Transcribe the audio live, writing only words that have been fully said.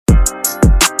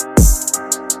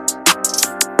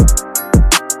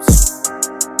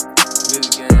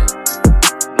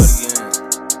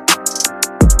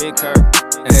Big Kirk.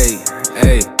 Hey.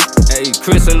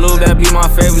 Chris and Lou, that be my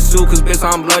favorite suit, cause bitch,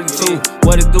 I'm bloody too.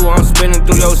 What it do? I'm spinning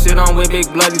through your shit, I'm with Big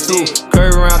Bloody too.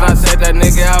 Curve around, I set that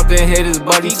nigga out, then hit his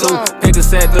buddy too. Pick a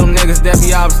set, them niggas that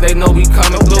be ops, they know we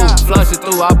coming through. Flush it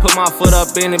through, I put my foot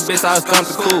up in it, bitch, I stump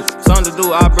the cool. Something to do,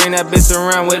 I bring that bitch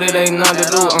around with it, ain't nothing to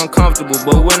do. Uncomfortable,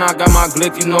 but when I got my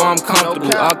glick, you know I'm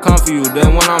comfortable. I come for you,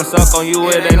 then when I'm stuck on you,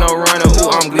 it ain't no running. Ooh,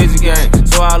 I'm glizzy gang,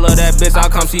 so I love that bitch, I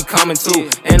come, she coming too.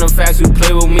 And the facts, you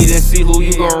play with me, then see who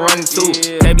you gon' run into.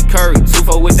 Baby Curry,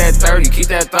 2-4 with that 30, keep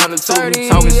that thunder too. You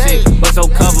talking shit, but so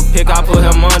cover pick, I put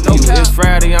him under you. It's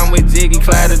Friday, I'm with Jiggy,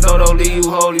 clad as Dodo, leave you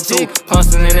holy too.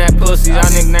 Hustlin' in that pussy, I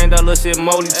nicknamed that little shit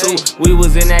Molly too. We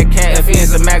was in that cat, if he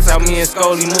ends a max out, me and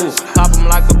ScoLi move. Pop him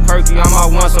like a perky, I'm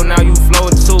out one, so now you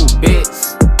flowin' too,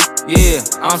 bitch. Yeah,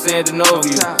 I'm saying to know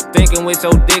you. Thinking with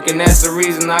your dick, and that's the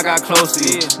reason I got close to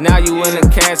you. Now you in the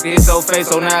casket, hit your face,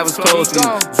 so now it's close to you.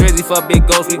 Drizzy for big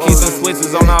ghosts, we keep some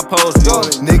switches on our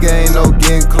posters. Nigga ain't no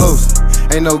getting close,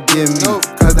 ain't no getting me,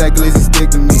 cause that glizzy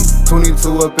stick to me.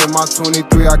 22 up in my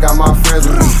 23, I got my friends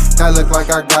with me. That look like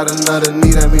I got another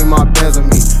knee, that mean my bands with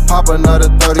me. Pop another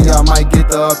 30, I might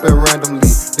get the up it randomly.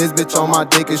 This bitch on my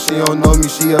dick and she don't know me,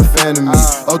 she a fan of me.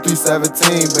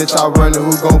 0317, bitch, I run it,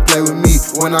 who gon' play with me?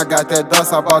 When I got that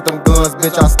dust, I bought them guns,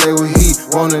 bitch, I stay with heat.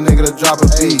 Want a nigga to drop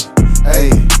a beat. Hey,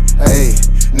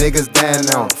 niggas down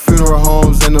now. Funeral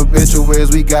homes and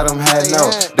obituaries, we got them hiding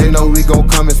out. They know we gon'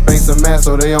 come and spank some ass,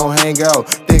 so they don't hang out.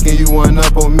 Thinking you went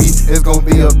up on me, it's gon'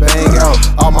 be a bang out.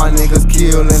 All my niggas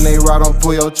killed and they ride on,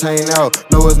 pull your chain out.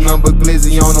 Know it's number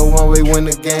glizzy on the one way when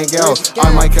the gang out.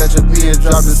 I might catch a B and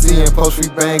drop the C and post we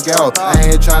bang out.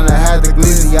 I ain't tryna have the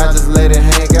glizzy, I just let it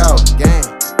hang out. Gang.